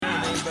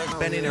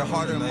spending their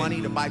hard-earned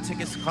money to buy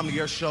tickets to come to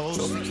your shows.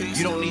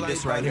 You don't need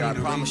this right here, I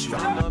promise you.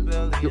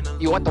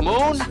 You want the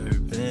moon?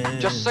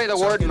 Just say the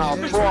word and I'll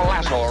throw a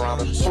lasso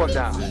around it. Pull it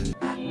down.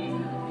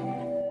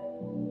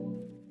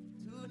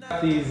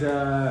 These,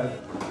 I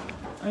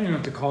don't even know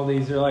what to call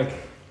these. They're like,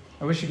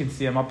 I wish you could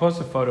see them. I'll post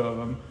a photo of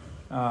them.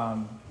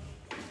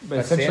 But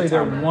essentially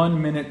they're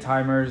 1 minute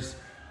timers.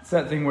 It's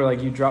that thing where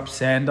like you drop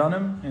sand on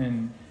them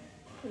and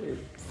it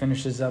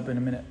finishes up in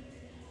a minute.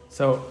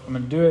 So I'm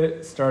going to do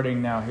it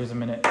starting now. Here's a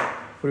minute.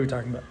 What are we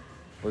talking about?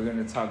 We're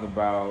going to talk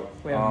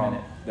about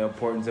the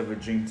importance of a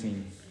dream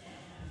team.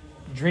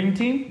 Dream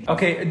team?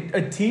 Okay,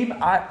 a team.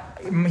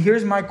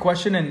 Here's my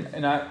question,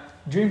 and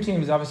dream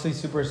team is obviously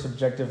super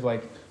subjective.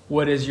 Like,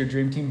 what is your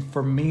dream team?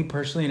 For me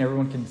personally, and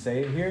everyone can say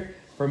it here.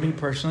 For me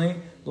personally,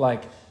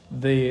 like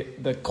the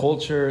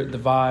culture, the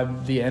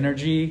vibe, the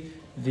energy,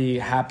 the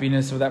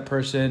happiness of that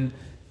person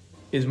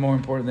is more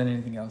important than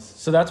anything else.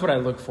 So that's what I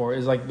look for,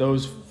 is like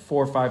those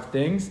 4 or 5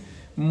 things,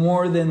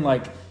 more than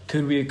like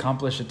could we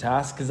accomplish a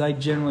task? Because I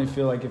generally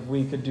feel like if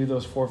we could do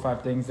those 4 or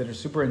 5 things that are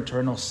super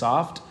internal,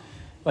 soft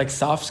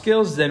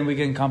skills, then we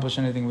can accomplish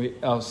anything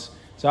else.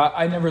 So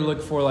I never look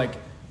for like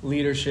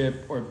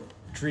leadership or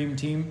dream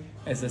team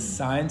as a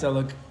science. I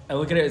look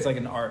at it as like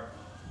an art.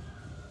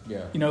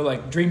 Yeah. You know,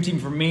 like dream team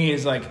for me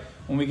is like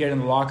when we get in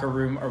the locker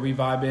room, are we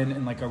vibing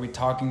and like are we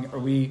talking?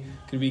 Could we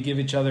give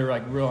each other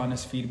like real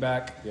honest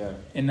feedback? Yeah.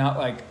 And not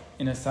like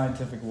in a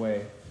scientific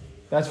way.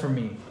 That's for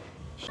me.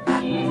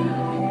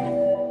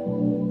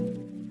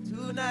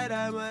 Tonight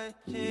I might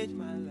change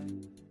my life.